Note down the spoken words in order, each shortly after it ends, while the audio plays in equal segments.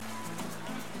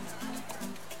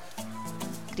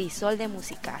Crisol de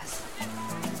Músicas.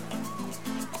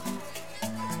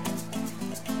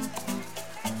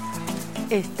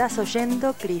 Estás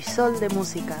oyendo Crisol de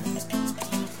Músicas.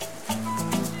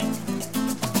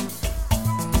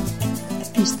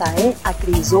 Está a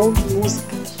Crisol de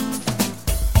Músicas.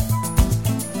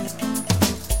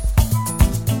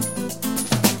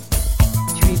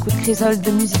 Tu écoutes Crisol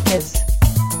de Músicas.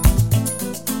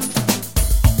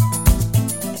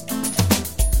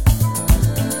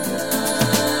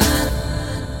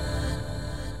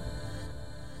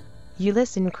 You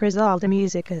listen Crisol de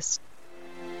Músicas.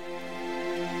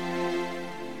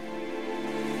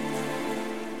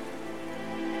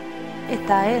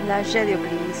 Esta es la Radio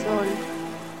Crisol.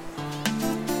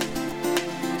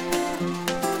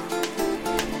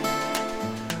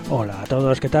 Hola a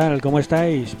todos, ¿qué tal? ¿Cómo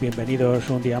estáis? Bienvenidos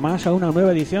un día más a una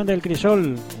nueva edición del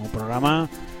Crisol, un programa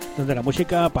donde la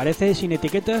música aparece sin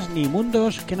etiquetas ni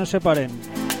mundos que nos separen.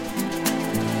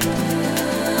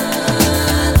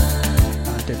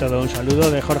 Ante todo, un saludo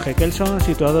de Jorge Kelson,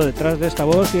 situado detrás de esta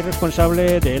voz y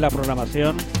responsable de la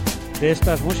programación de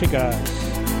estas músicas.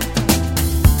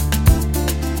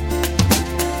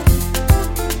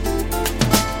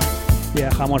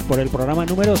 Viajamos por el programa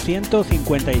número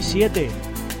 157.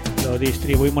 Lo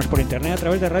distribuimos por internet a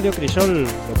través de Radio Crisol.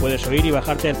 Lo puedes oír y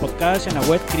bajarte el podcast en la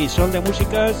web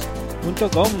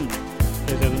crisoldemusicas.com,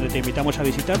 desde donde te invitamos a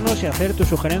visitarnos y hacer tus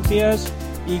sugerencias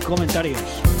y comentarios.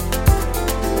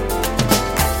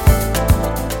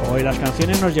 Hoy las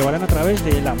canciones nos llevarán a través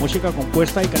de la música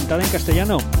compuesta y cantada en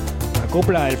castellano, la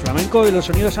copla, el flamenco y los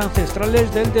sonidos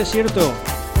ancestrales del desierto.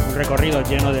 Un recorrido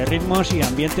lleno de ritmos y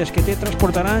ambientes que te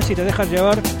transportarán si te dejas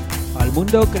llevar al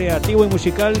mundo creativo y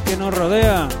musical que nos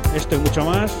rodea. Esto y mucho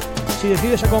más si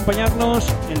decides acompañarnos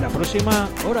en la próxima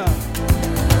hora.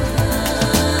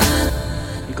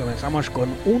 Y comenzamos con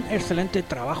un excelente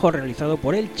trabajo realizado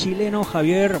por el chileno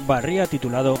Javier Barría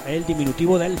titulado El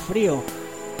diminutivo del frío.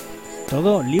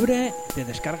 Todo libre de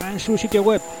descarga en su sitio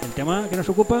web. El tema que nos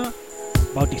ocupa,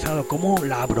 bautizado como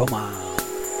La Broma.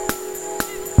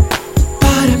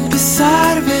 Para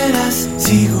empezar, verás,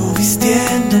 sigo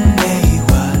vistiéndome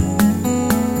igual.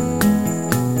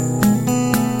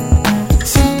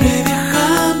 Siempre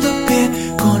viajando a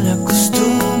pie, con la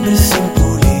costumbre sin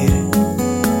pulir.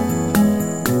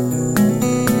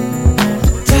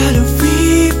 Ya lo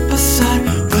vi pasar,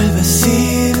 vuelve a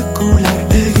circular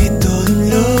el grito de un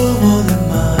lobo de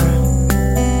mar.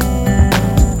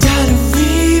 Ya lo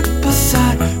vi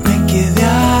pasar, me quedé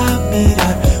a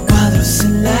mirar cuadros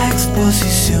en la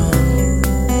exposición.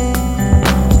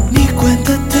 Ni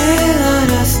cuenta te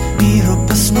darás, ni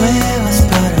ropas nuevas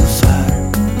para usar.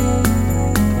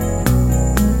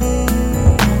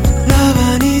 La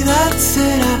vanidad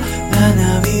será la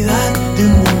Navidad de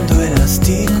un mundo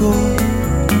elástico.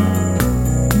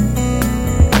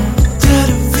 Ya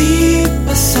lo vi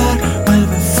pasar,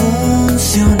 vuelve a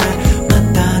funcionar,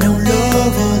 matar a un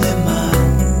lobo de mar.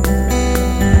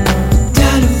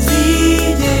 Ya lo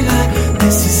vi llegar,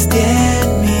 desistí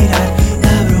en mirar,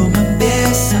 la broma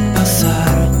empieza a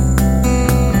pasar.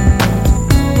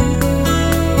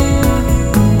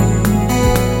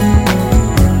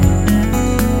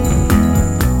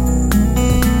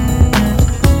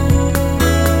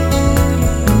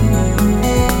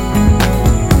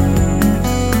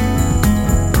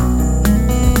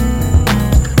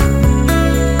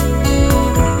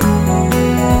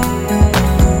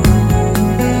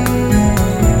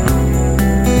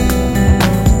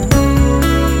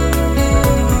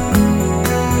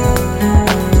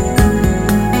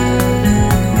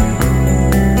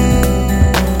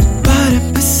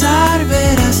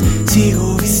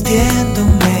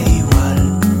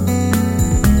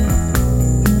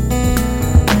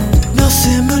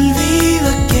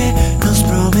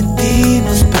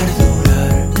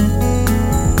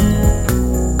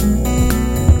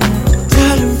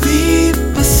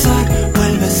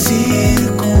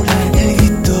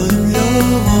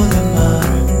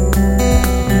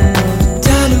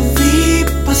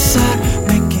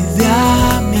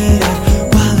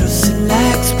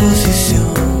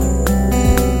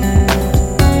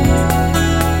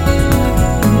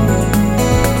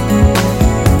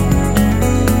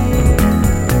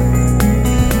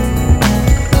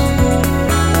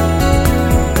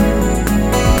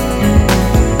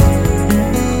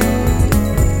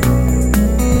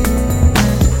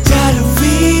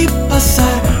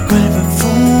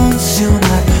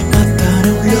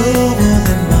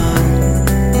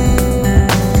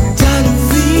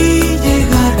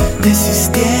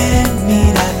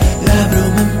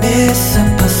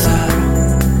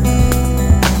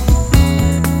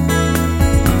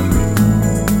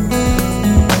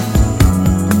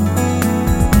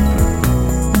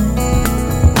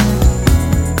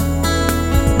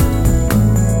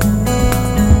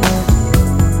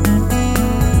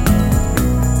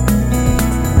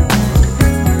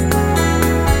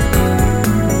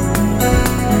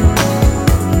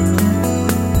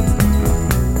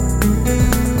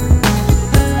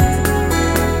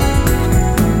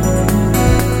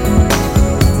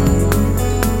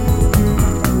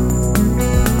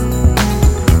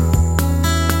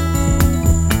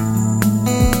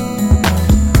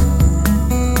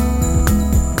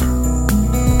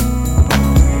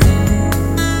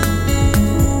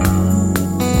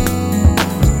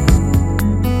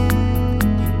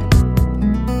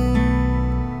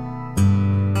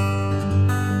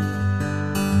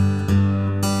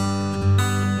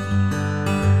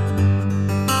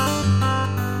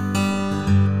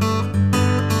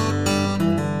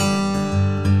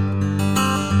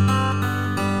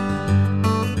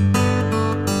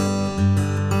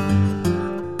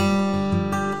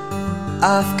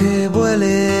 Haz que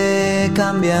vuele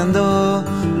cambiando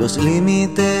los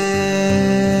límites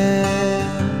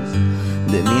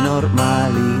de mi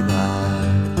normalidad.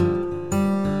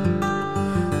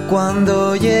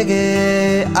 Cuando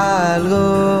llegue a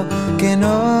algo que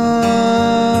no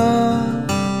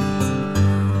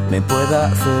me pueda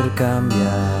hacer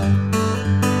cambiar.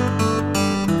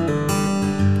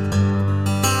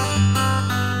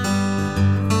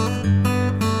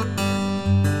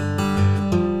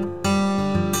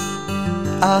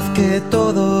 Haz que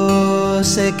todo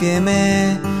se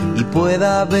queme y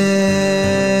pueda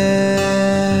ver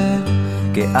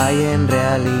qué hay en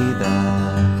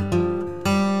realidad.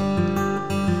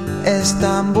 Es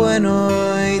tan bueno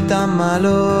y tan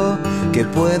malo que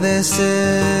puede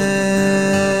ser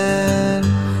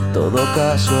todo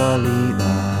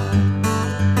casualidad.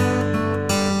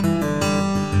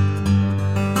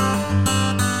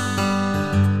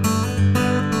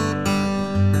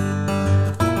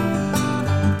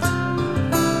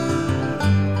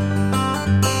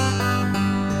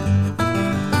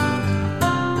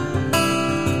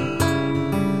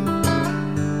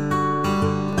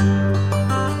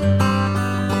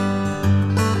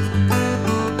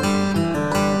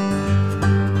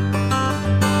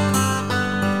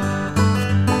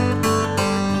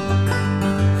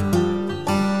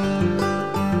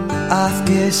 Haz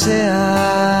que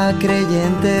sea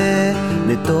creyente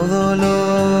de todo lo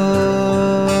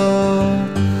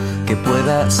que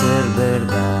pueda ser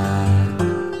verdad.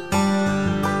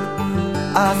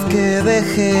 Haz que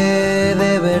deje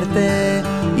de verte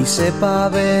y sepa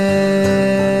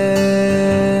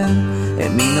ver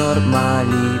en mi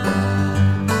normalidad.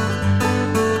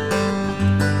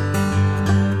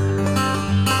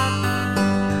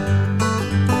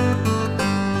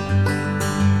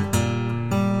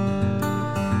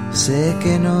 Sé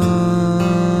que no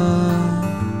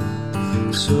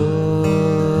soy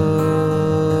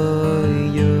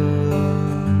yo.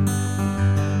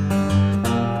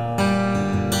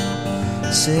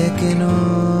 Sé que no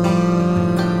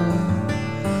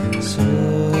soy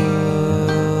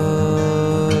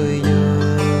yo.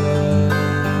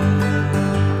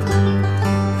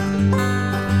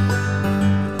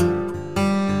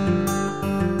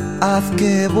 Haz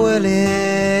que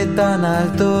vuele tan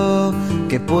alto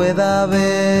que pueda ver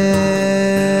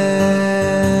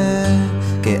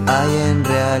que hay en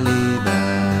realidad.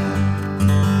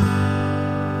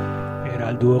 Era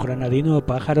el dúo granadino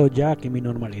Pájaro Jack y Mi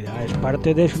Normalidad. Es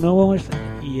parte de su nuevo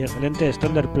y excelente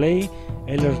standard play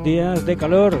en los días de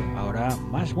calor. Ahora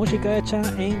más música hecha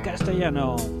en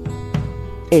castellano.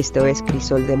 Esto es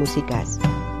Crisol de Músicas.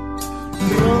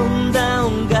 Ronda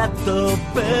un gato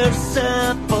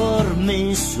persa por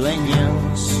mis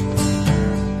sueños,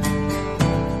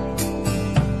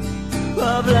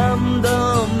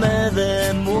 hablándome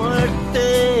de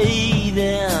muerte y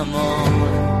de amor.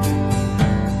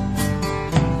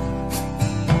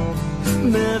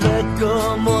 Me ve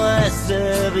como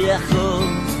ese viejo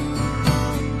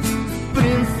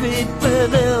príncipe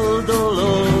del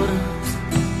dolor,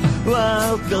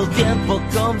 al que el tiempo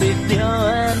convirtió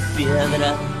en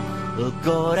piedra el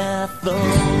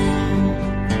corazón.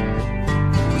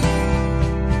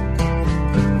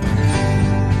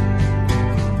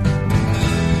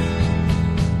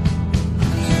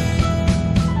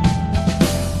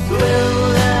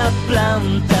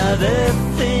 Planta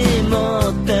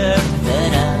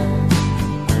decimotercera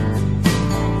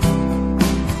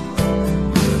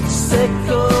se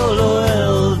coló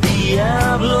el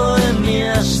diablo en mi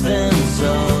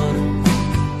ascensor.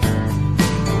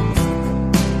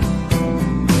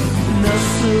 No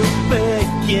supe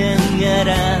quién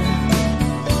era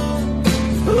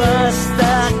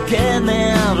hasta que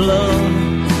me habló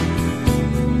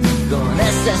con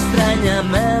esa extraña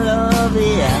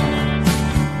melodía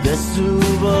de su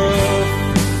voz.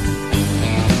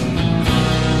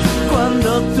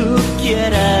 Cuando tú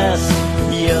quieras,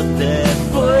 yo te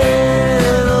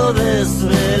puedo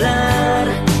desvelar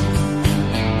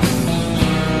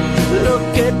lo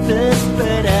que te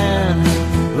espera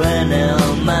en el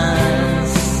más,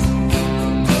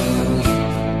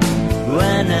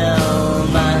 en el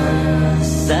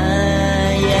más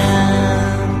allá.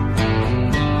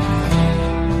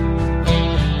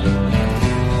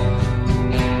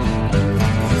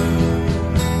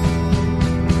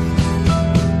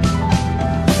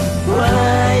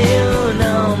 Hay un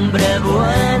hombre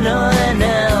bueno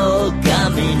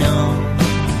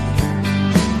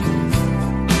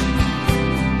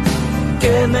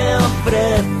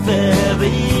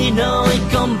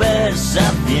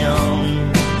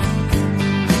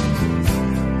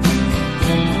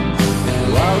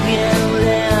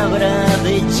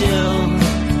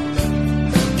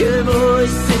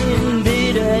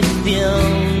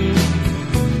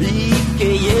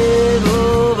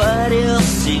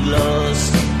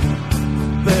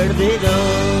hundido.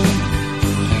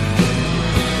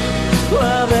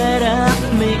 A ver,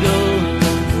 amigo,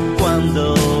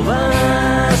 ¿cuándo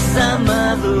vas a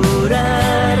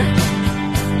madurar?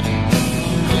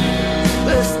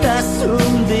 Estás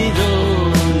hundido,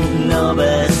 no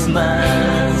ves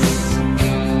más,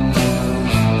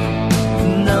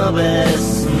 no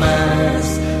ves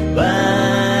más,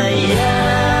 vaya.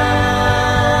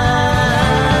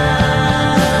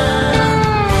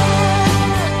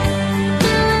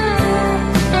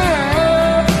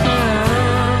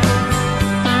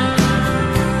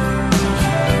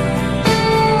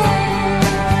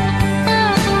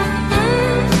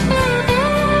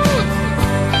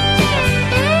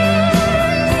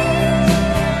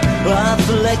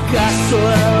 Hazle caso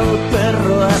al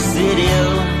perro asirio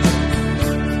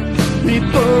y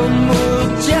pon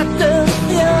mucha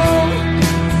atención,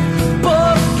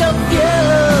 porque el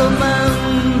cielo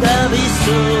manda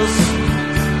avisos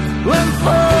en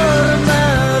forma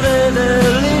de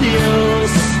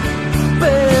delirios,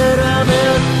 pero a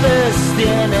veces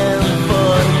tienen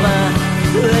forma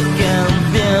de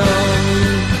canción.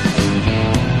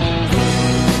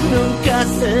 Nunca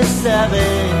se sabe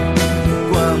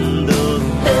cuando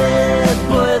te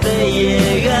puede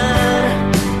llegar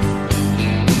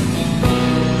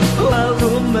o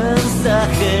algún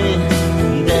mensaje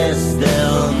desde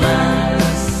el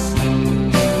más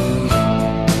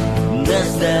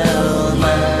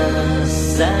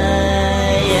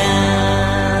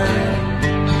allá,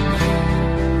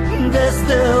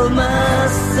 desde el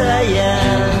más allá,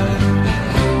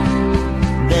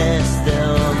 desde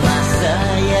el más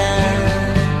allá,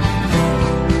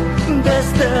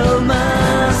 desde el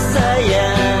más allá.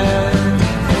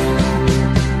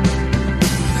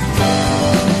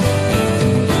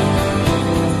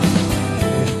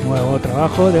 Nuevo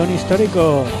trabajo de un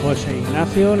histórico, José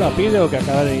Ignacio Lapido, que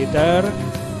acaba de editar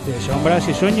De Sombras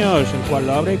y Sueños, el cual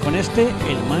lo abre con este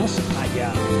El Más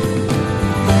Allá.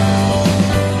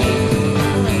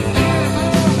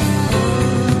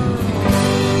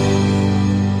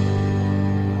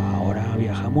 Ahora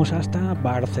viajamos hasta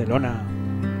Barcelona.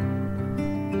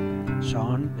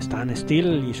 Son Stan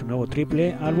Still y su nuevo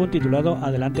triple álbum titulado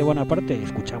Adelante Bonaparte.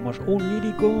 Escuchamos un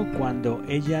lírico cuando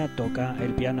ella toca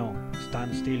el piano.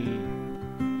 Stan Still.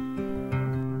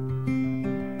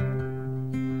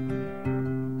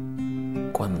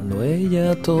 Cuando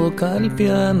ella toca el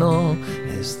piano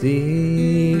es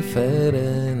diferente.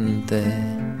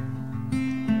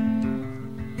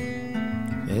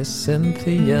 Es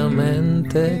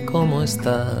sencillamente como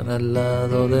estar al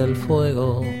lado del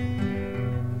fuego.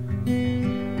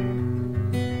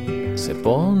 Se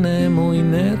pone muy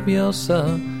nerviosa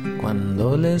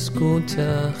cuando le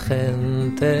escucha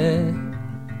gente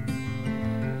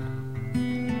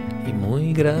y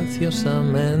muy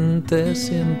graciosamente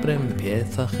siempre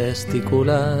empieza a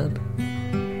gesticular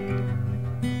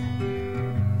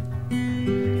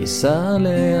y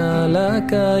sale a la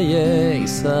calle y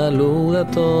saluda a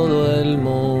todo el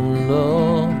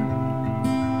mundo.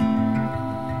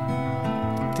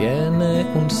 Tiene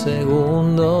un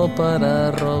segundo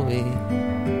para Robbie,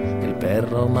 el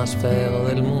perro más feo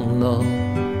del mundo,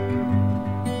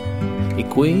 y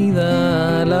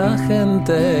cuida a la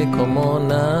gente como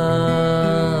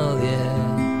nadie,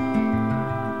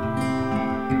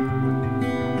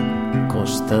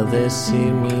 costa de sí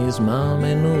misma a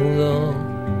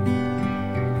menudo.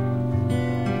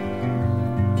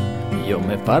 Yo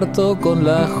me parto con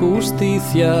la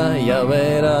justicia, ya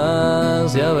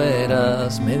verás,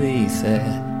 me dice.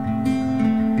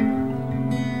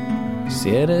 Si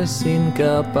eres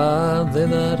incapaz de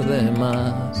dar de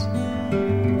más.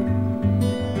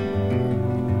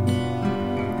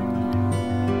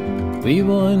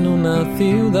 Vivo en una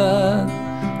ciudad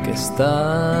que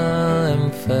está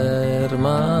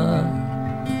enferma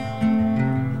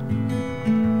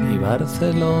y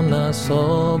Barcelona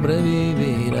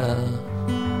sobrevivirá.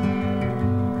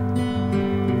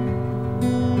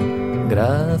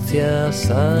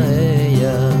 Gracias a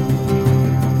ella.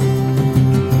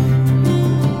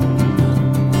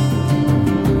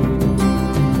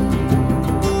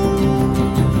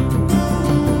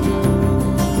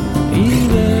 Y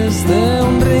desde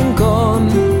un rincón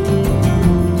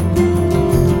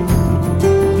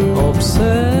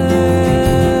observo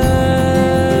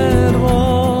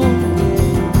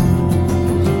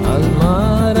al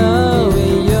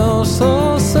maravilloso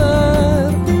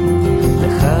ser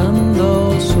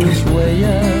dejando sus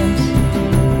huellas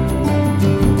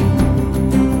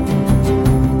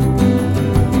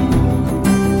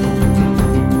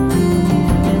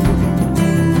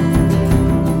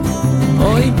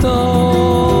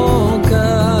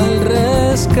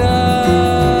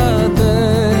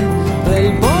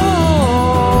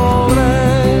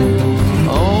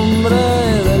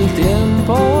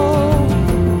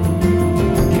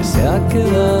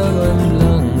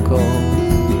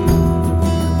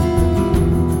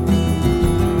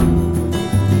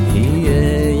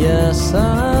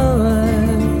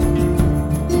saber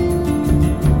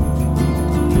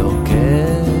lo que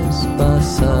es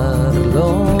pasarlo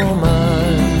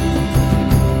mal.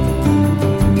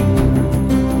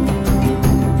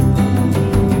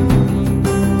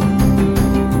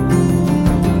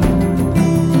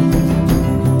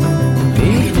 Y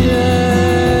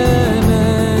tiene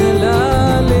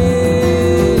la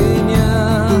línea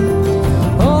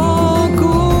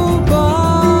ocupada.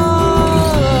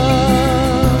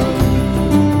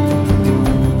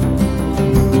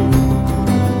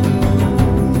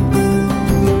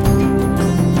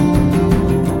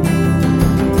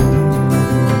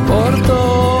 Por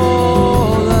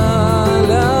toda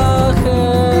la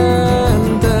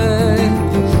gente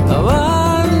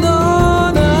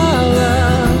abandonada,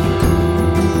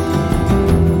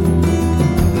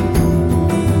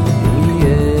 y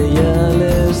ella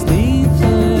les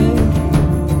dice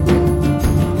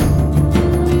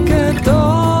que todo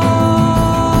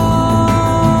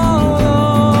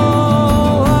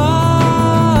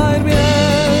va a ir bien.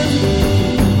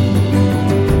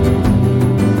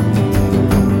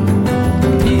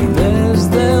 Y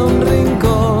desde un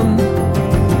rincón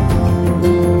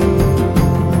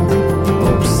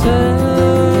observo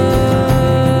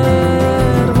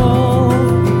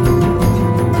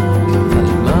al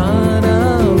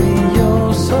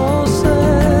maravilloso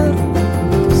ser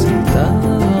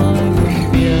sentado en el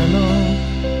piano.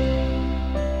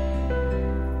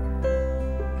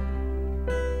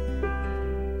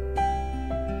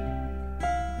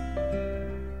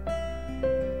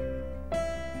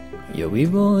 Yo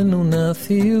vivo en una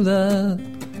ciudad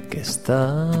que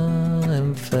está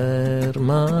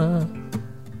enferma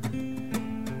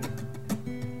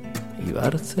y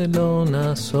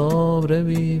Barcelona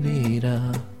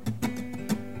sobrevivirá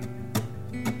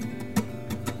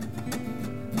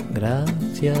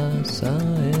gracias a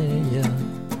ella.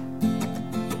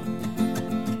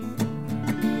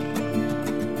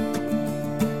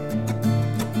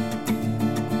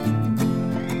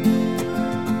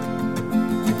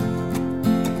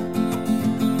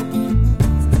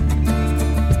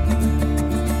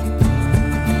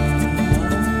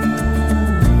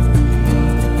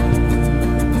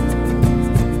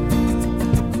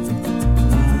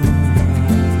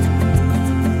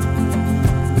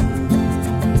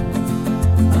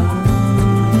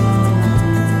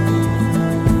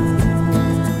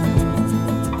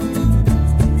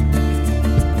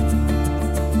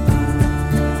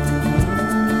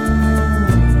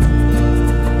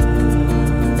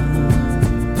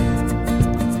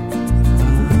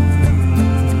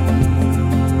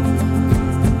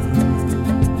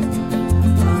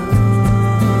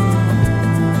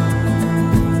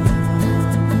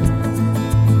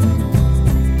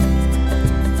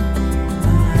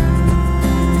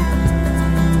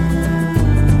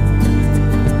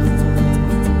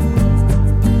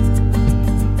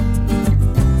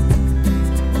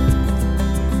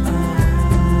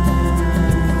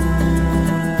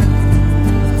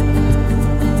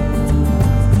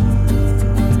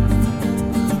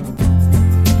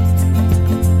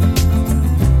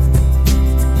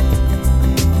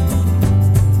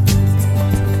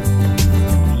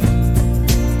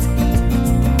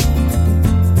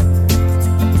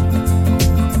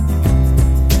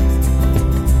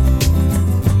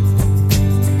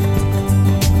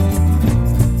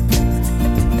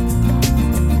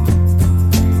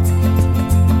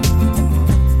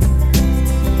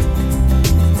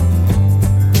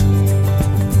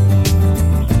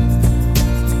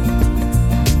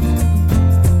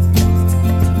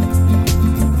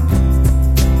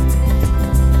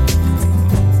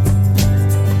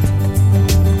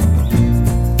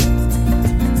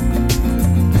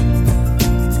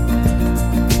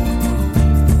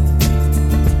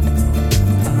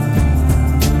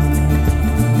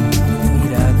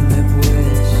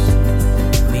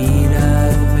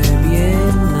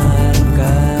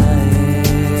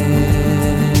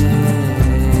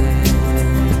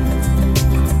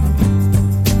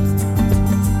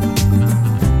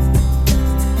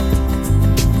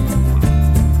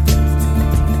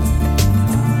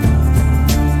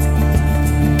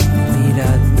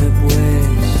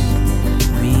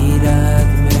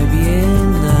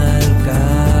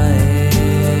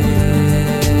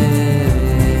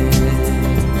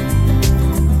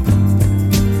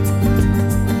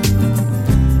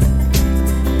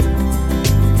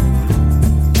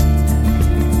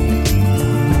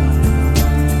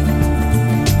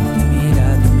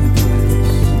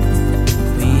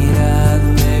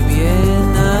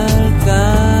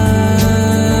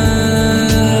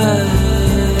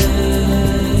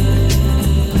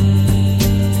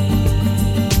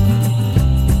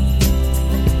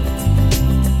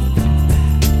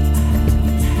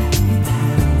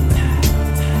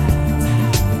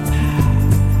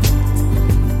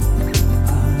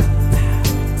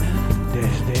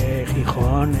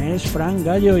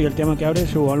 Juan Gallo y el tema que abre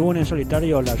su álbum en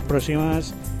solitario, Las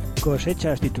próximas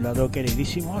cosechas, titulado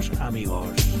Queridísimos amigos.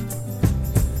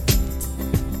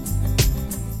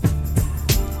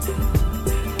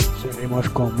 Seguimos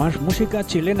con más música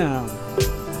chilena.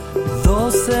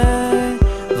 12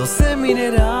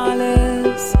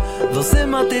 minerales, 12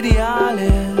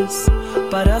 materiales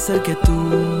para hacer que tú.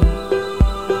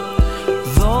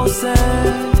 12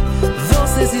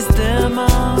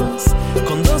 sistemas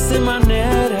con 12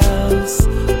 maneras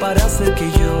para hacer que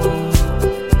yo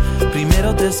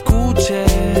primero te escuche,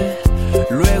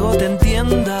 luego te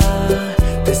entienda,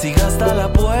 te siga hasta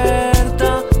la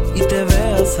puerta y te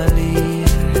vea salir.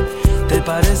 Te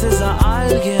pareces a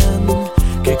alguien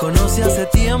que conocí hace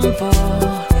tiempo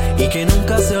y que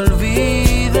nunca se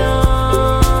olvida.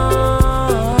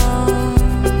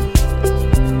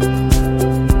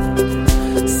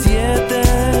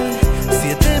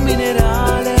 7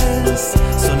 minerales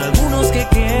son algunos que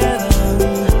quedan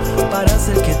para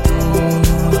hacer que tú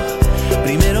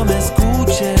primero me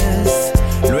escuches,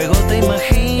 luego te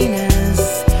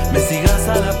imagines, me sigas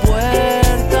a la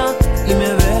puerta y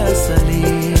me veas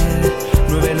salir.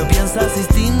 9 lo piensas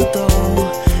distinto,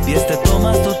 10 te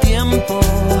tomas tu tiempo,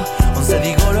 11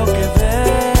 digo lo que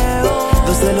veo,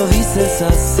 12 lo dices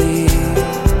así.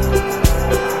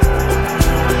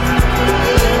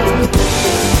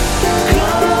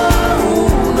 Cada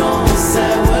uno se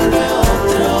vuelve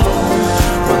otro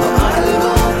cuando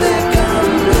algo te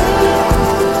cambia.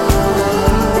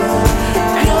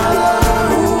 Cada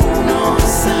uno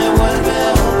se vuelve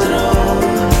otro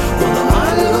cuando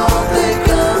algo te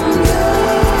cambia.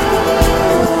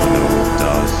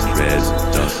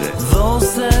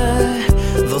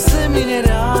 12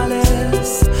 minerales,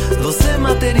 12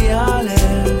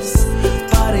 materiales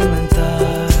para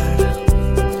inventar.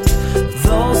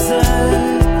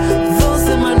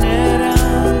 12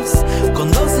 maneras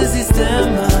con 12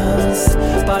 sistemas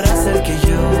para hacer que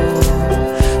yo.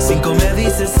 5 me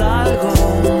dices algo,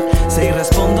 6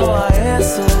 respondo a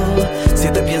eso,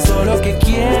 7 pienso lo que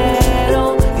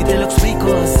quiero y te lo explico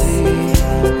así.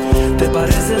 Te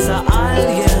pareces a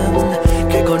alguien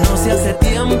que conocí hace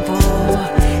tiempo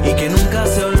y que nunca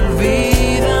se olvida.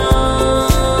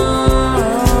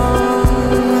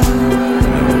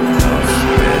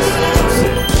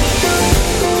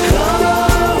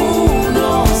 Cada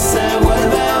uno se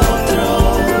vuelve otro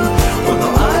cuando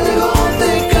algo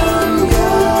te cambia.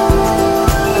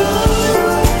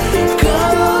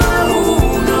 Cada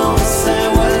uno se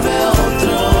vuelve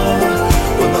otro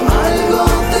cuando algo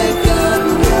te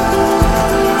cambia.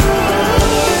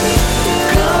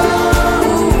 Cada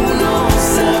uno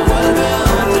se vuelve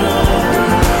otro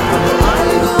cuando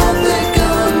algo te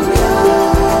cambia.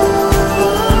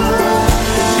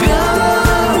 Cada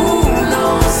uno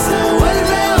se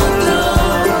vuelve otro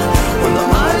cuando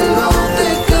algo te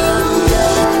cambia.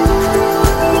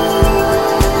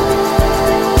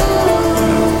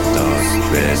 1,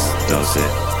 2, 3, 12.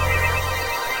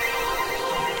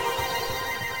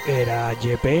 Era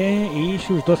YP y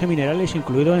sus 12 minerales,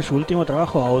 incluido en su último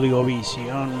trabajo,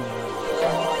 Audiovisión.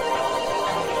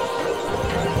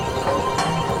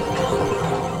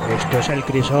 Esto es el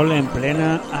Crisol en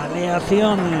plena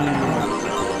aleación.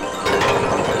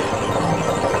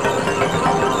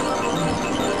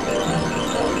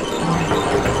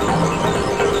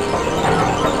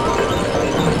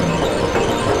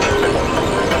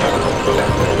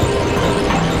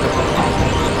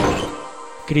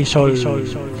 Crisol.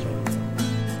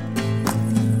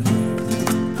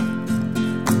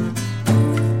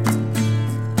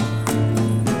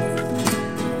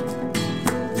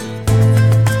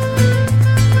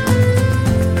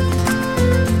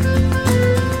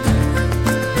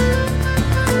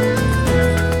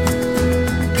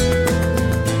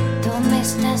 Tú me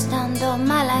estás dando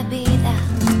mala vida,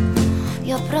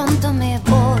 yo pronto me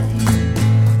voy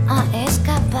a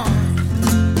escapar.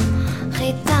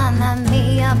 Gitana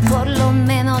mía, por lo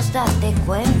menos date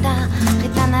cuenta.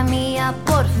 Gitana mía,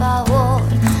 por favor,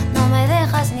 no me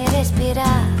dejas ni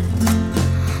respirar.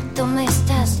 Tú me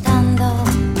estás dando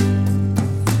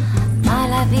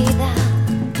mala vida,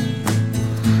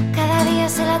 cada día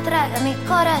se la traga mi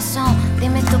corazón.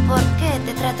 Dime tú por qué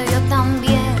te trato yo tan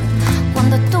bien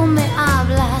cuando tú me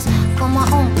hablas como a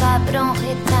un cabrón.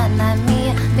 Gitana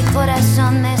mía, mi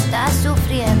corazón está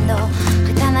sufriendo.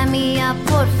 Gitana mía,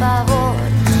 por favor,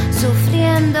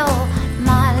 sufriendo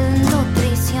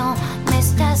malnutrición, me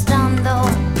estás dando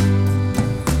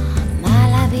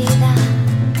mala vida.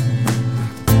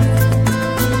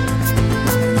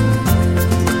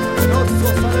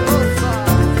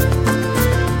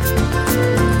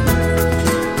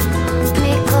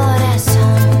 Mi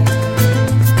corazón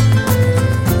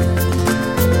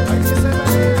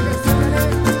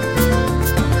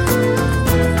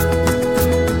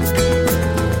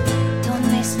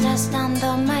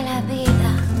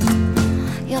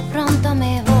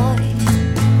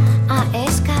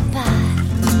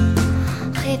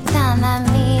Gitana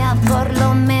mía, por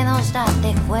lo menos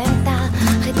date cuenta.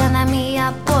 Gitana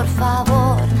mía, por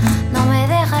favor, no me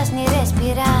dejas ni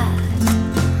respirar.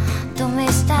 Tú me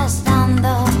estás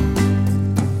dando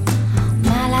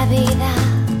mala vida.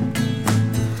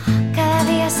 Cada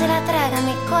día se la traga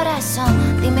mi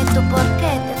corazón. Dime tú por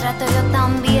qué te trato yo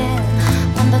tan bien.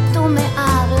 Cuando tú me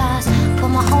hablas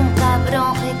como a un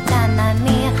cabrón. Gitana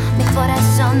mía, mi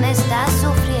corazón está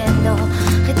sufriendo.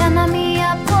 Gitana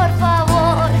mía, por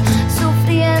favor,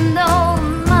 sufriendo.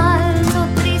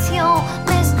 Malnutrición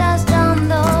me estás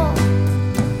dando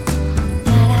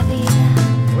mala vida.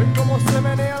 Uy, cómo se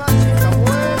menea la chica.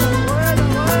 Bueno, bueno,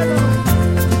 bueno.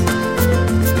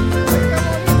 Ay,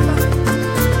 qué bonita.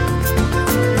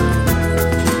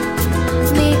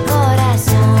 Mi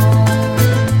corazón.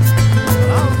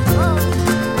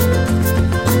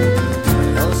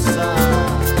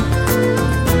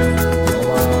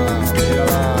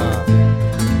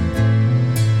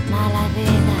 Mala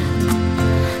vida,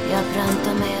 yo pronto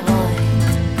me voy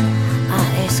a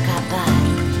escapar.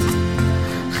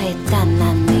 Gitana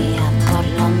mía, por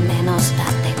lo menos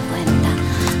date cuenta.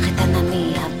 Gitana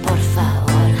mía, por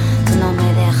favor, no me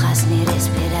dejas ni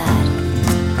respirar.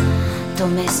 Tú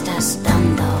me estás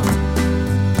dando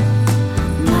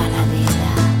mala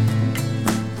vida.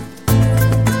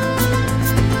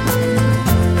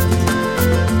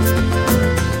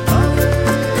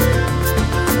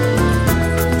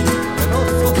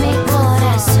 Mi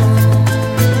corazón.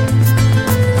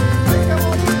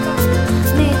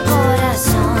 Mi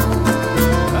corazón.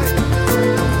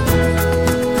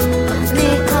 Mi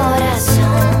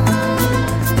corazón.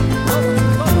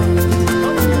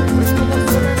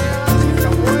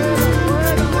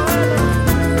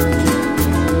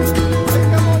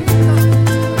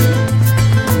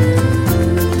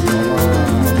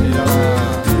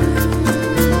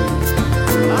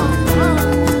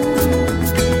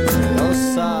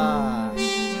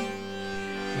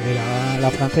 Era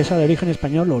la francesa de origen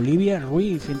español Olivia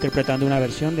Ruiz interpretando una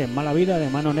versión de Mala Vida de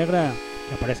Mano Negra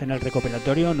que aparece en el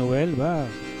recopilatorio Nouvelle Vague.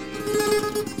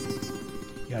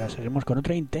 Y ahora seguimos con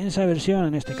otra intensa versión,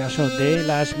 en este caso de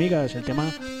Las Migas, el tema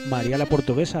María la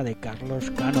Portuguesa de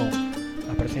Carlos Cano.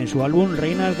 Aparece en su álbum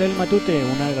Reinas del Matute,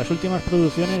 una de las últimas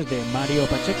producciones de Mario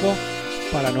Pacheco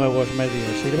para Nuevos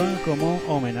Medios. Sirva como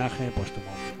homenaje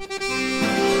póstumo.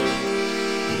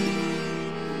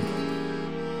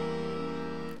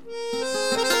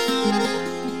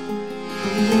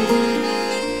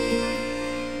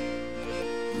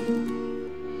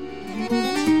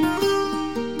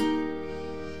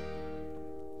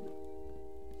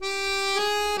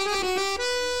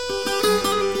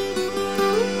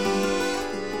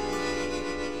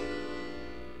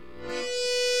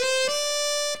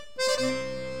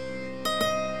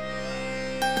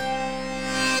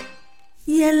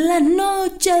 Y en las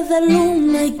noches de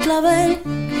luna y clavel,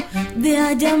 de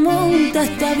Ayamonte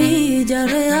hasta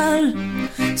Villarreal,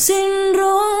 sin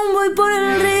rumbo y por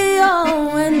el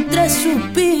río, entre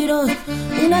suspiros,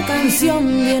 una canción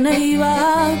viene y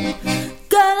va,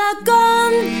 que la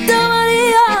canta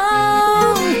María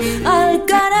al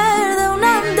caer de un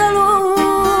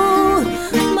andaluz.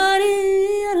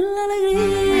 María es la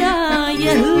alegría y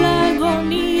es la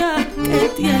agonía que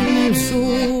tiene el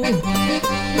sur,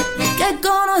 que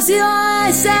conoció a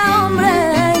ese hombre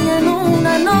en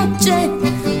una noche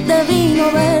de vino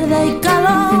verde y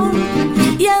calor,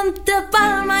 y entre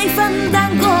palma y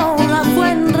fandango la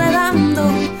fue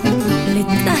enredando, le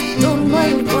trastornó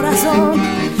el corazón,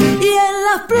 y en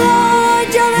las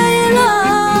playas de Isla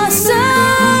se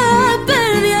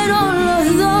perdieron los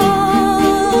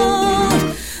dos,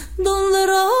 donde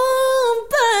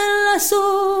rompen las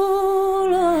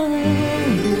olas,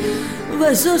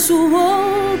 besó su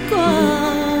boca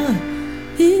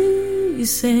y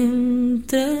se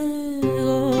entregó.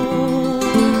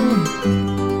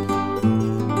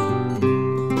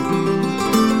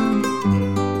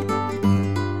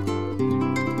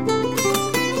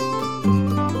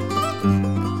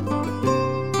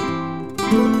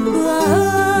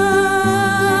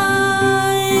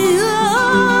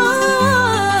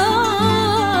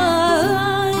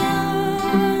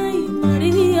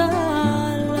 María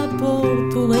la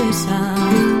portuguesa,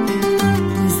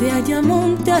 desde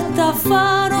Ayamonte hasta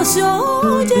Faro se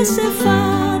oye ese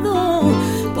fado,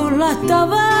 por las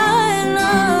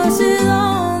tabernas y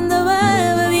donde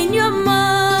bebe viño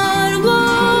amargo,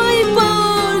 y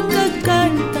porque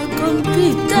canta con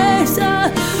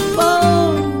tristeza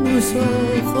por los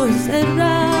ojos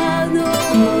cerrados,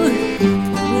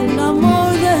 por el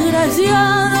amor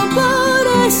desgraciado, por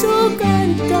eso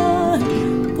canta,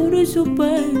 por eso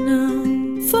pena,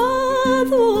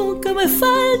 fado que me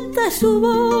falta su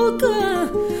boca,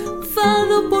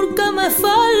 fado porque me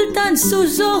faltan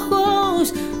sus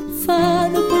ojos,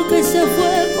 fado porque se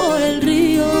fue por el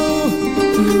río,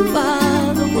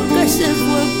 fado porque se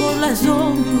fue por las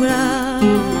sombras.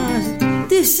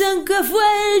 Dicen que fue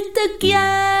el te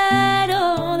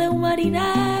quiero de un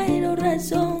marinero,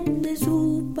 razón de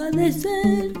su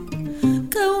padecer,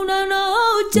 que una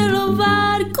noche en los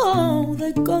barcos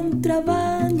de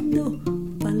contrabando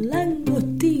pa'l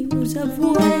langostino se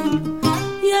fue,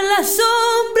 y en las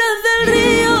sombras del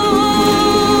río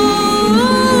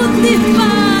un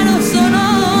disparo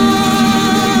sonó,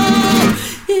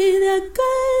 y de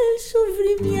aquel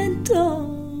sufrimiento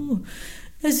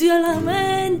nació el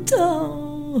lamento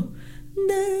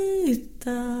de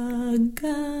esta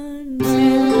canción.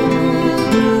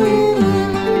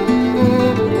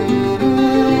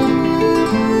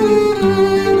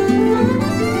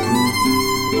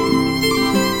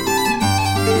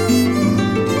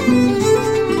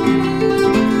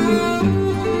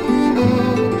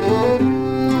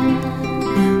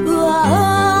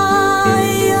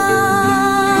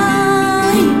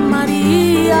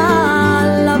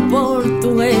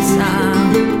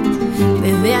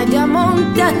 Desde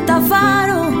Ayamonte hasta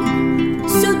Faro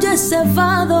se oye ese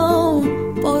fado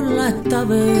por las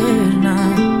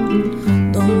tabernas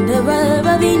donde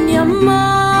bebe viña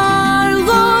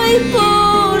amargo, y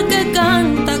porque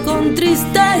canta con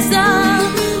tristeza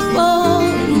por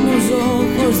unos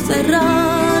ojos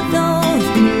cerrados,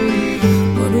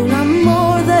 por un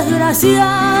amor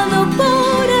desgraciado,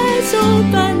 por eso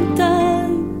canta,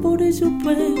 por eso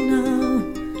pena.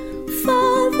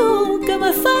 Fado que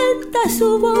me falta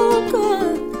su boca,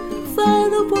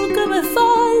 fado porque me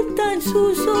faltan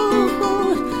sus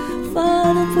ojos,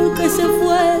 fado porque se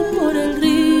fue por el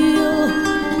río,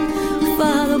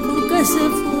 fado porque se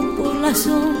fue por la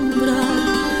sombra,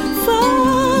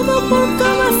 fado porque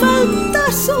me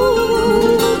falta su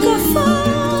boca,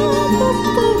 fado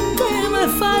porque me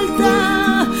falta,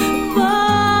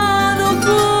 fado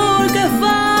porque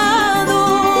fado.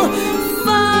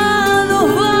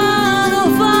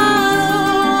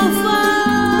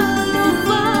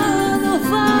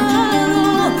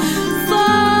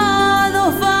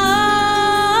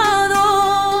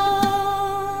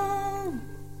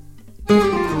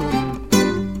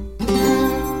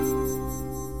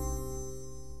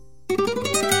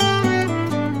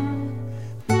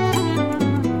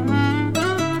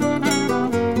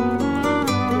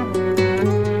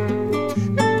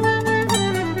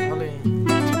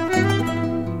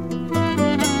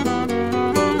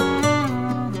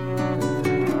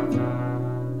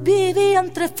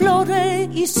 Flores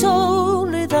y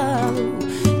soledad,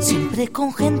 siempre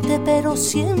con gente pero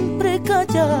siempre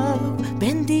callado,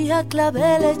 vendía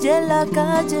claveles y en la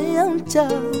calle ancha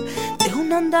de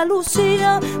una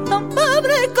Andalucía tan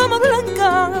pobre como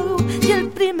blanca, y el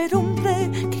primer hombre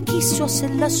que quiso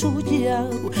hacer la suya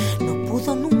no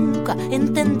pudo nunca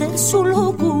entender su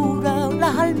locura.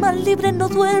 Las almas libres no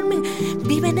duermen,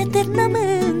 viven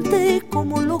eternamente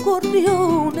como los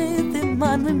gorriones, de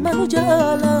mano en mano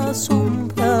ya la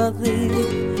sombra de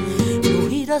los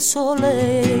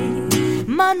girasoles.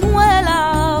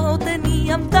 Manuela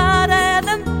tenía andares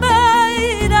de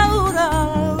emperadora,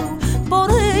 por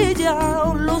ella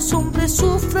los hombres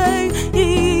sufren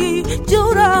y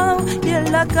lloran, y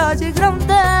en la calle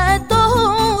grande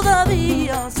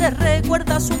todavía se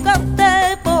recuerda su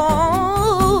cante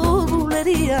por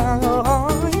bulería.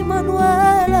 Ay,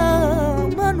 Manuela,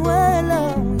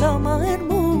 Manuela, la más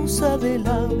hermosa de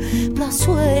la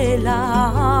plazuela.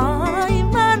 Ay,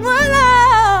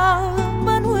 Manuela,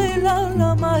 Manuela,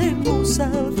 la más hermosa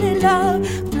de la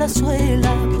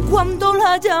plazuela. Cuando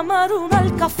la llamaron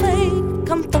al café,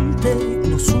 cantante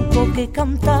no supo qué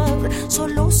cantar,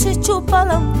 solo se echó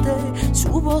pa'lante, su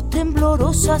voz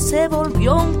temblorosa se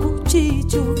volvió un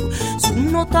cuchillo, sus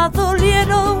notas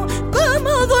dolieron como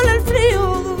duele el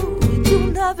frío, y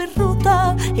una vez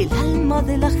rota el alma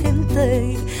de la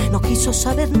gente, no quiso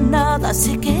saber nada,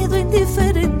 se quedó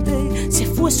indiferente, se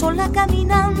fue sola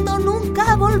caminando,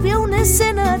 nunca volvió a un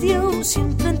escenario,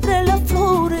 siempre entre las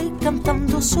flores,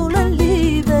 cantando sola en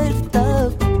libertad,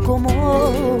 como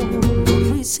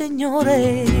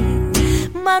ruiseñores.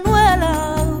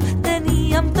 Manuela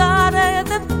tenía andares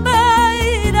de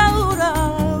emperadora,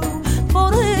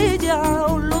 por ella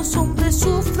los hombres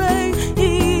sufren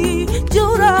y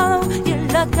lloran, y en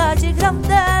la calle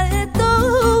grande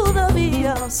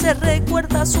todavía se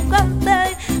recuerda su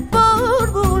cante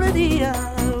por bulería.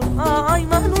 Ay,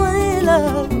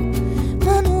 Manuela,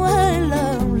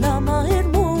 Manuela, la más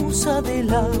hermosa de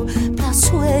la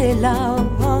plazuela.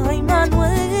 Ay,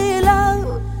 Manuela,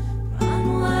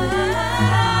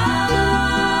 Manuela,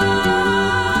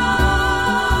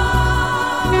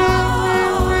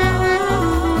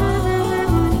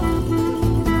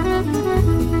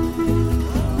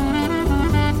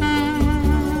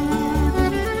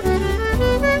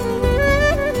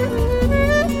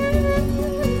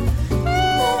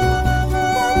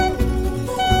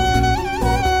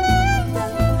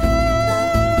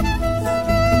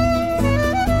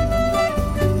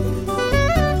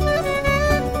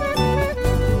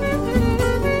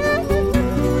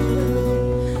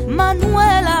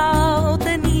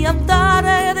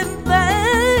 andaré de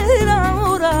pena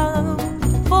ahora.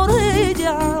 Por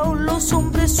ella los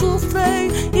hombres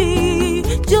sufren y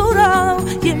lloran,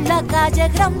 y en la calle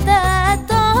grande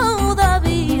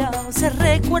todavía se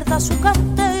recuerda su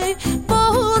cante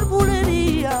por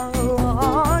bulería.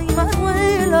 Ay,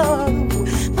 Manuela,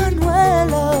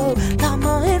 Manuela, la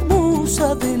más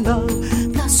hermosa de la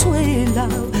plazuela.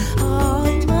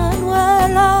 Ay,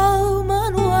 Manuela,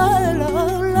 Manuela,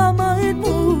 la más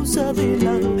hermosa de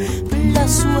la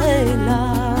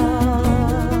plazuela.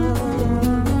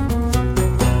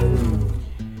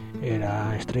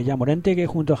 Estrella Morente, que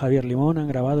junto a Javier Limón han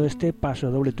grabado este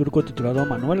paso doble turco titulado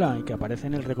Manuela y que aparece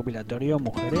en el recopilatorio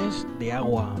Mujeres de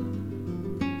Agua.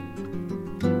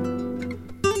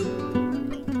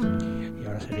 Y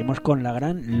ahora seguimos con la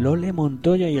gran Lole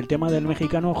Montoya y el tema del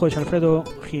mexicano José Alfredo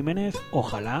Jiménez,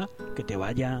 Ojalá que te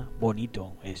vaya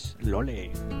bonito. Es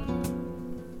Lole.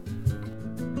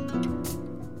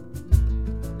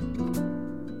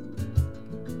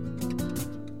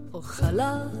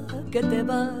 Ojalá que te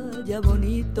vaya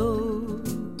bonito,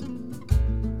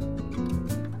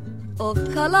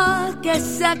 ojalá que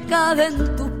se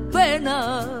acaben tus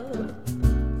penas,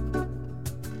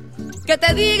 que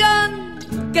te digan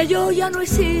que yo ya no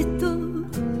existo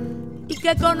y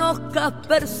que conozcas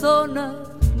personas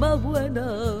más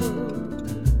buenas,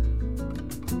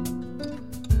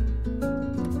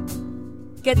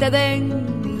 que te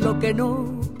den lo que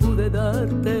no pude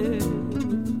darte.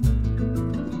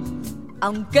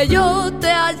 Aunque yo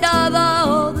te haya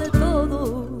dado de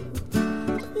todo,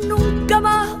 nunca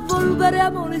más volveré a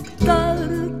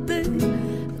molestarte.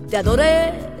 Te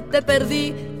adoré, te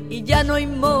perdí y ya no hay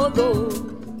modo.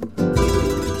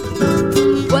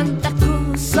 Cuántas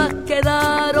cosas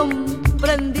quedaron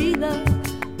prendidas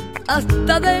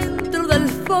hasta dentro del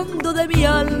fondo de mi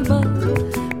alma.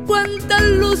 Cuántas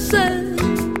luces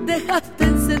dejaste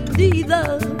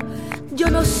encendidas,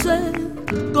 yo no sé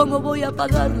cómo voy a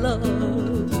apagarla.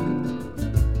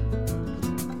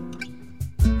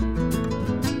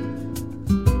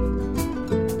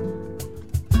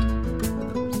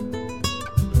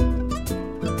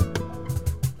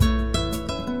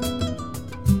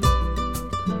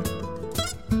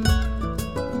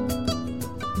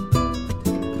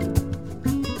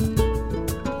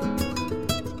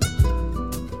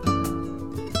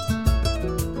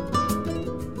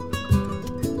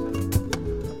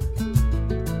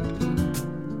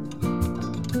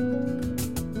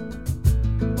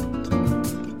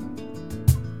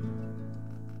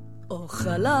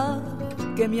 Ojalá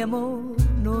que mi amor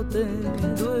no te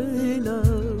duela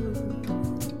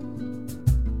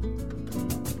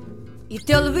y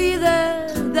te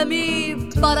olvides de mí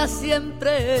para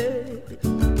siempre,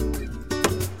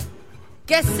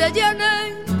 que se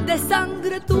llenen de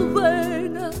sangre tus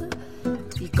venas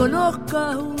y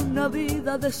conozcas una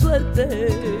vida de suerte.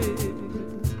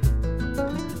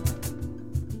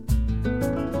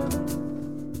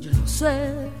 Yo no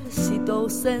sé si tu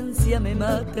ausencia me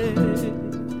mate,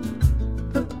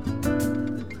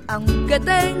 aunque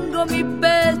tengo mi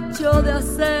pecho de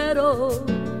acero,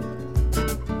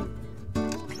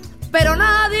 pero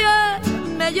nadie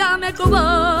me llame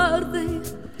cobarde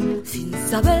sin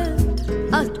saber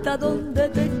hasta dónde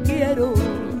te quiero.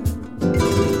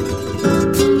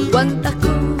 Cuántas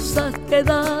cosas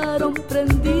quedaron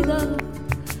prendidas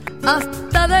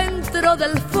hasta dentro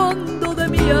del fondo de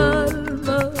mi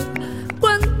alma,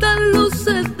 cuántas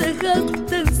luces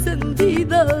dejaste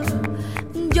encendidas,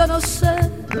 yo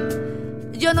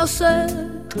no sé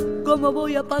cómo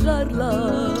voy a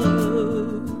apagarla.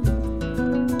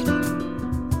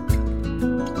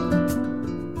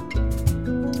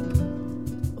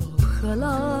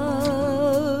 Ojalá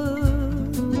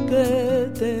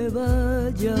que te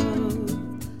vaya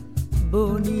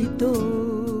bonito.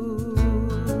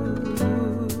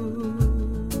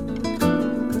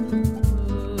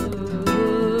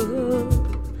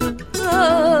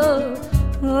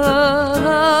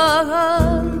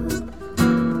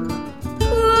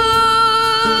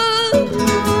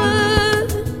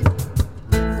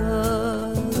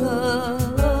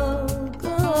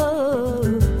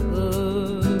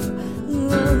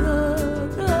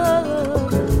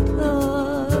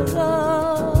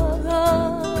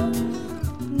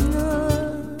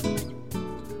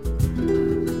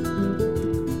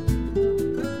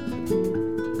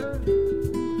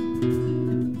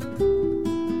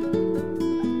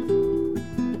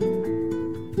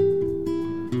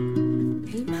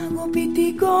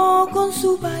 Con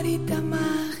su varita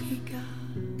mágica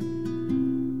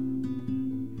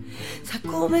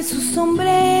sacó de su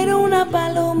sombrero una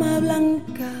paloma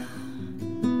blanca.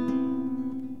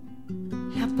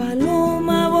 La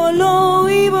paloma voló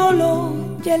y voló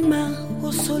y el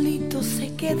mago solito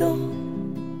se quedó.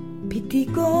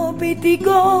 Pitico,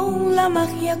 pitico, la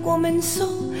magia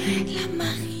comenzó, la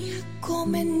magia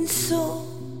comenzó.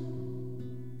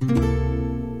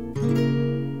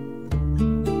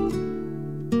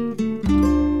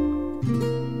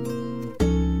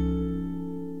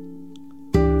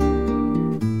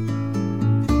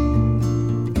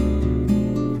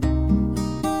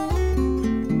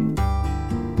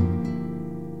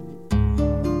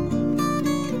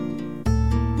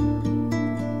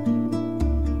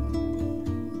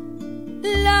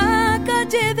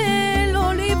 Del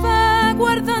olivar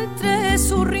guarda entre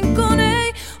sus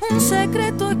rincones un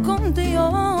secreto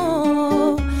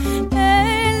escondido.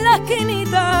 En la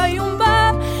esquinita hay un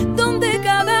bar donde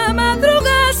cada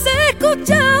madrugada se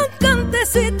escucha un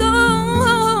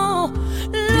cantecito.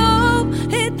 Los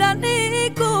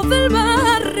gitanicos del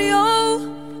barrio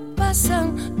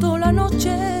pasan toda la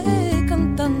noche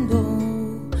cantando.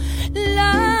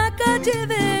 La calle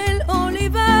del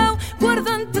olivar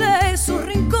guarda entre sus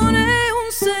rincones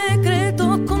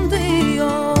secreto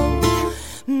escondido.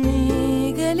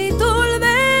 Miguelito el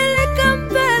del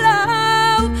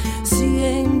Candelao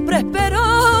siempre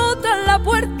esperó tras la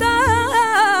puerta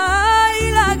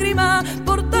y lágrimas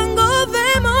por tangos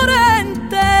de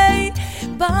Morente.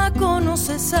 Paco no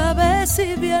se sabe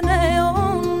si viene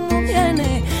o no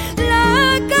viene.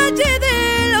 La calle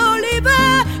del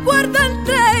Olivar guarda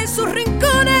entre sus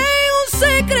rincones un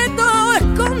secreto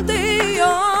escondido.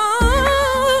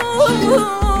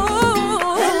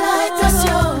 En las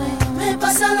estaciones me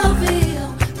pasan los días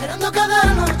esperando cada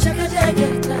noche que llegue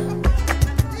el tren.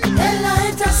 En las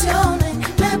estaciones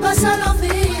me pasan los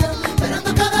días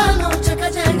esperando cada noche que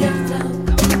llegue el tren.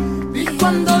 Y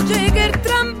cuando llegue el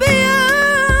tranvía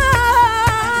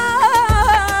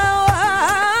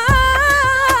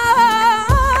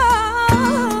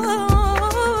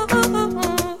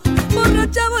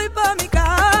borracha voy pa' mi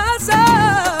casa.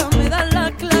 Me dan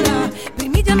la clara,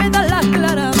 primilla me dan la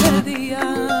clara del día.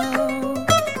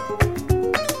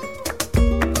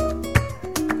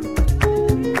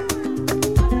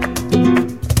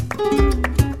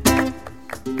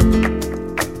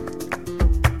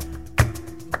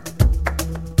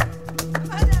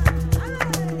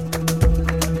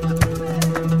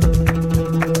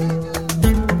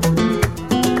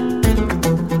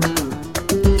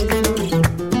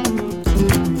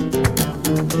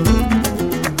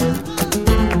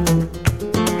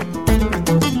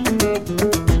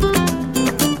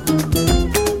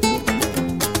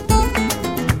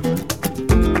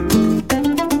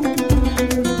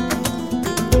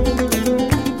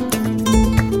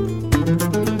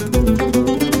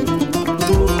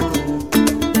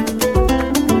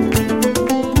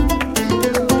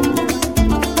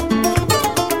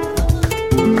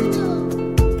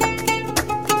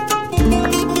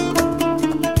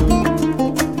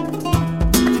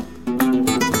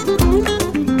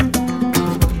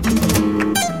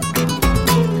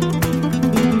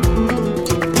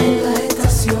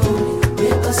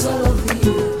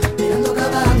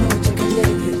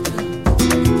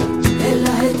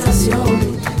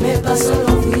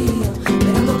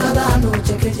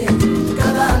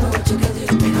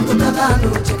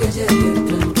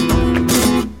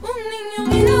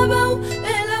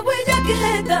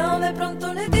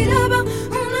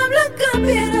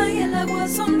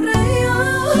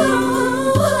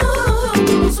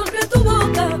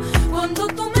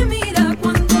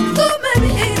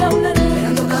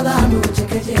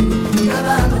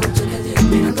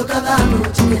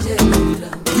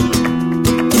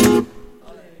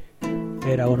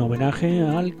 Era un homenaje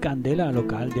al Candela,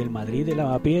 local del Madrid de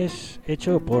Lavapiés,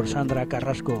 hecho por Sandra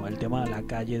Carrasco, el tema La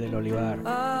calle del Olivar.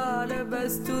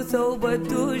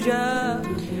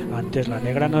 Antes la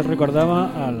negra nos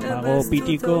recordaba al mago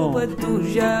pítico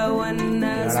y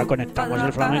ahora conectamos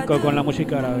el flamenco con la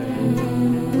música árabe.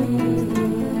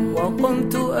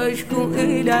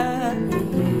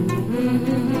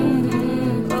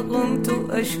 قمت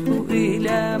أشكو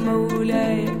إلى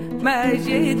مولاي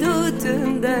ماجد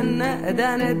تندنا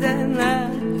دنا دنا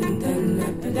دنا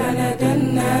دنا دنا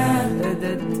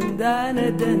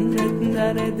دنا دنا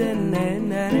دنا دنا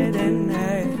دنا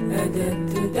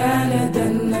أدت دنا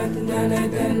دنا دنا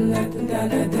دنا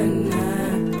دنا دنا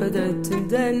أدت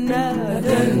دنا دنا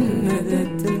دنا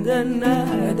دنا دنا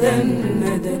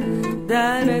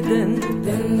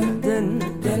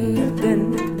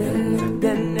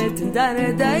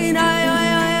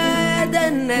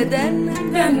دنا دنا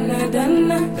دنا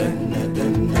دنا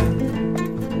دنا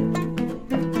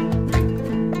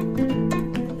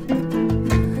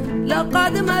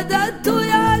لقد مددت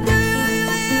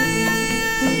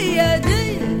يدي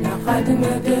لقد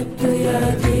مددت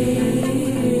يدي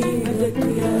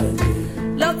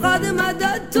لقد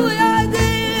مددت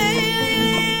يدي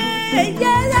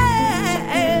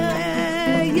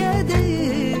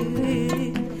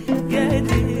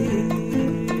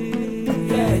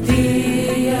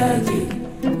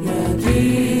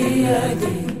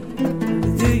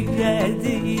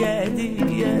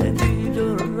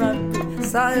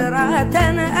صغيرة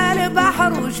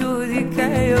البحر وجودك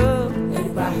يو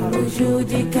البحر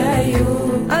وجودك يو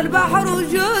البحر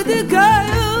وجودك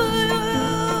يو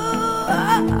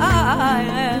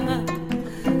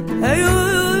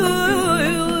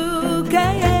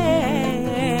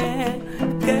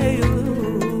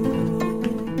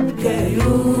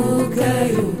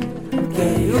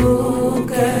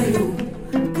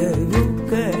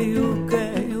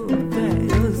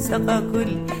سقى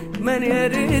كل من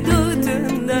يريد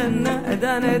تندنا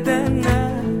دنا دنا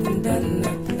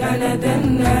تندنا دنا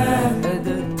دنا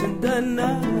تندنا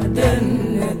دنا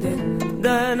دنا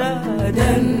دنا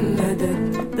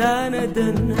دنا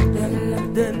دنا دنا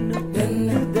دنا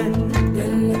دنا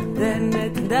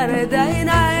دنا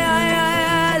دنا يا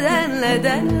دنا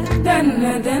دنا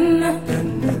دنا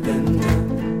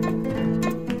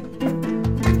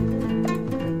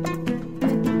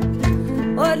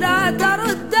ولا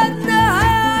ترد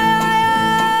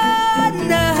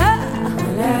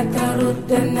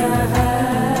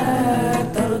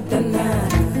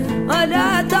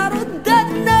ولا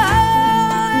تردنها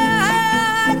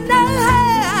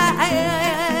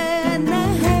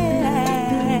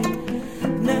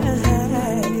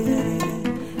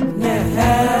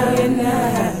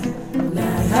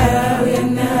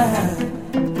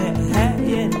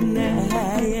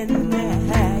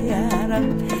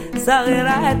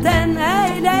صغيرة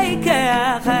إليك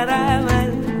يا خير من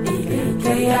إليك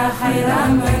يا خير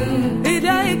من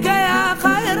إليك يا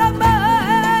خير من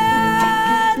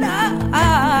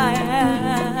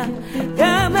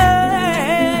يا من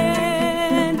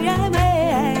يا من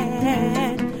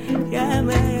يا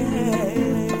من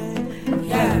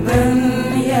يا من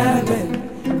يا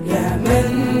من يا من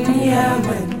يا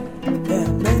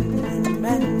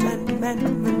من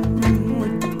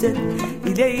مدت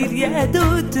إلي اليد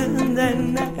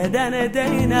تندنا دنا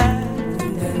دينا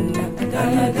دنا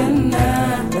دنا تندنا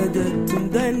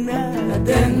دنا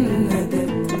دنا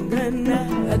دنا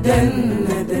دنا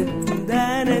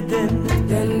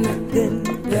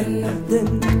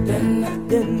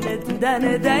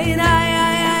دنا دنا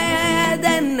يا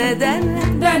دنا دنا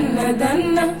دنا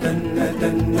دنا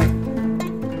دنا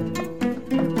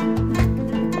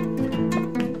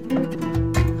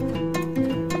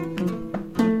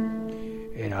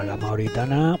Era la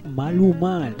mauritana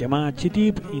Maluma, el tema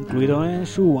Chitip, incluido en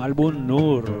su álbum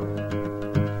Nur.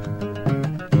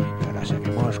 Y ahora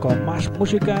seguimos con más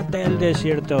música del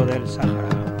desierto del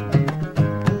Sahara.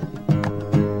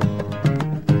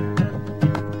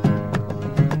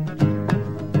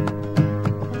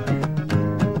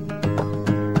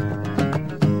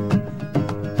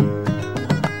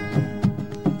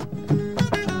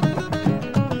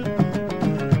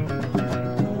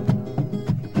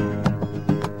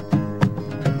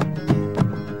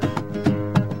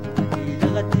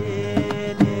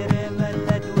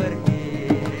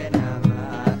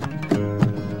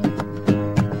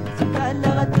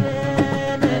 la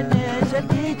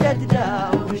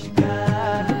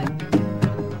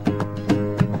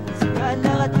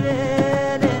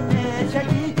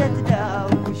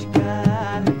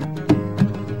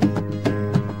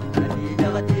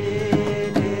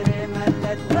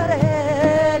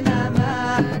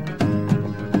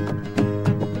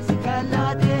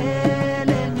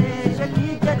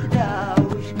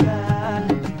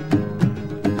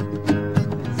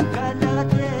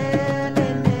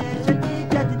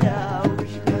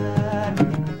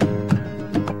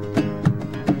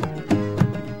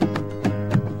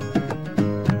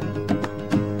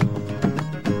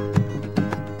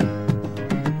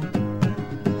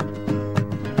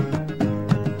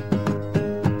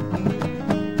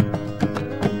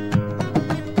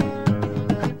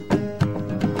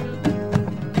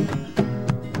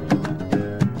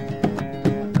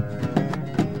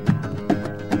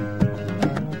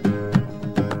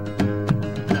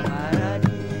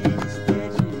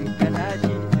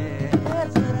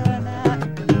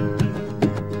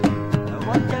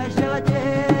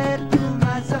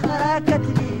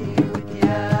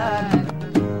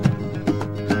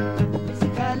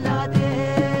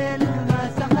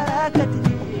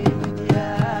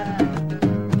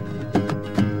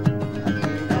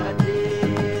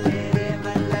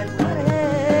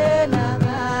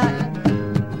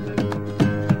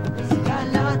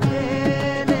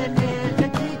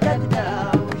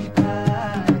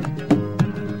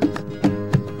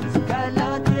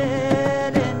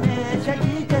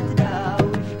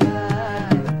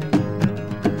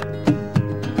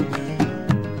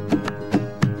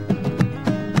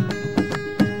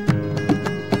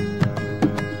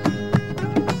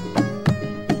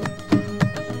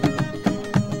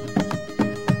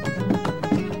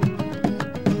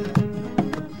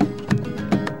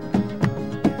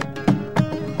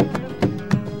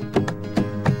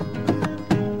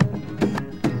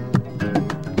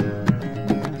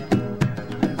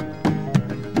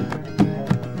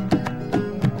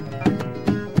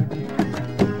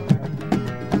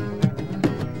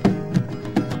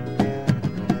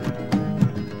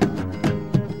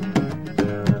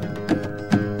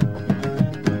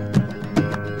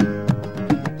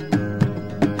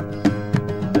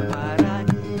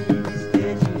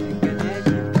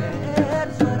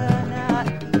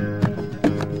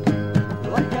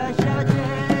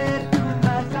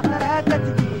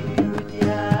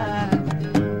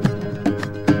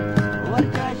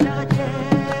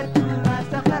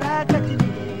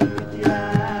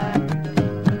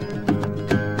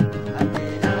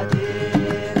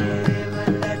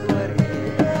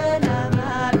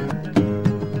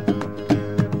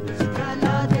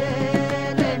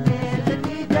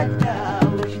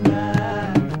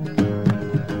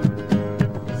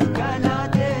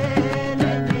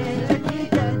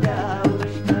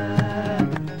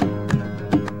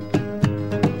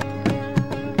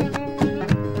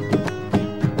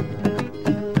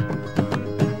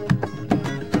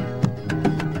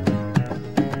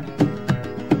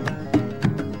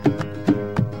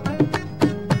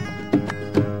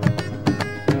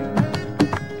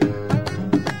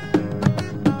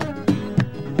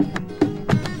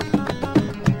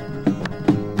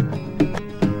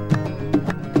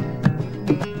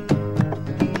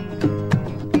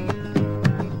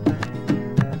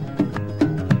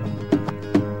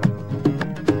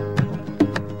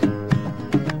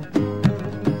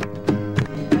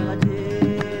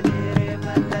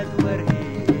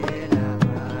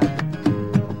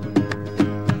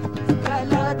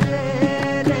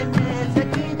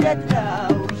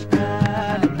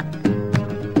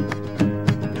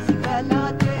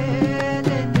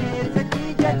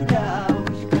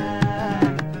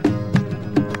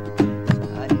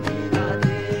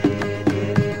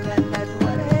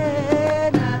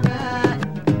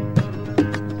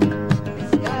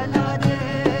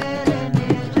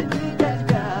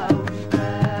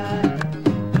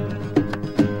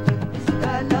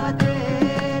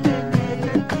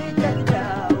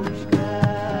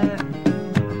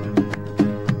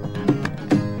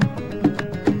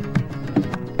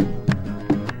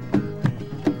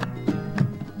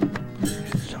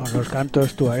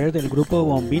cantos tuareg del grupo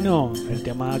Bombino, el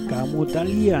tema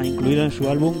Camutalia, incluido en su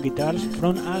álbum Guitars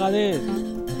from Agadez.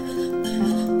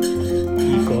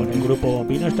 Y con el grupo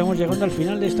Bombino estamos llegando al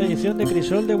final de esta edición de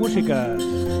Crisol de Músicas.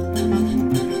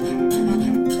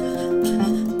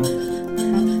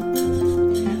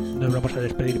 Nos vamos a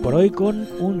despedir por hoy con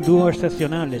un dúo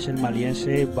excepcional, es el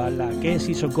maliense Balaké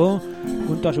Sissoko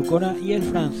junto a su cora y el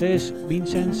francés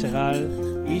Vincent Segal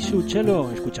y su cello.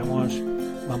 Escuchamos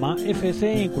Mamá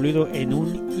FC, incluido en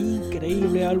un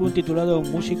increíble álbum titulado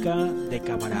Música de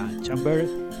Cámara, Chamber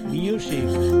Music.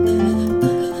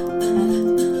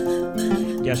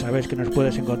 Ya sabes que nos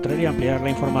puedes encontrar y ampliar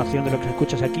la información de lo que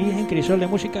escuchas aquí en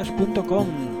crisoldemusicas.com.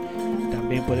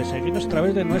 También puedes seguirnos a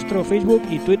través de nuestro Facebook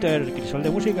y Twitter, Crisol de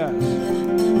Músicas.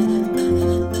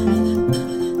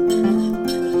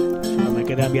 Solo me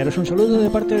queda enviaros un saludo de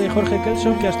parte de Jorge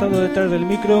Kelson, que ha estado detrás del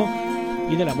micro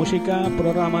y de la música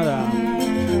programada.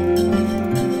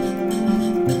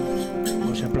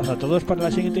 Os emplazo a todos para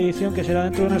la siguiente edición, que será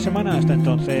dentro de una semana. Hasta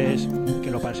entonces, que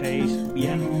lo paséis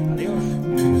bien.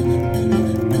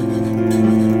 Adiós.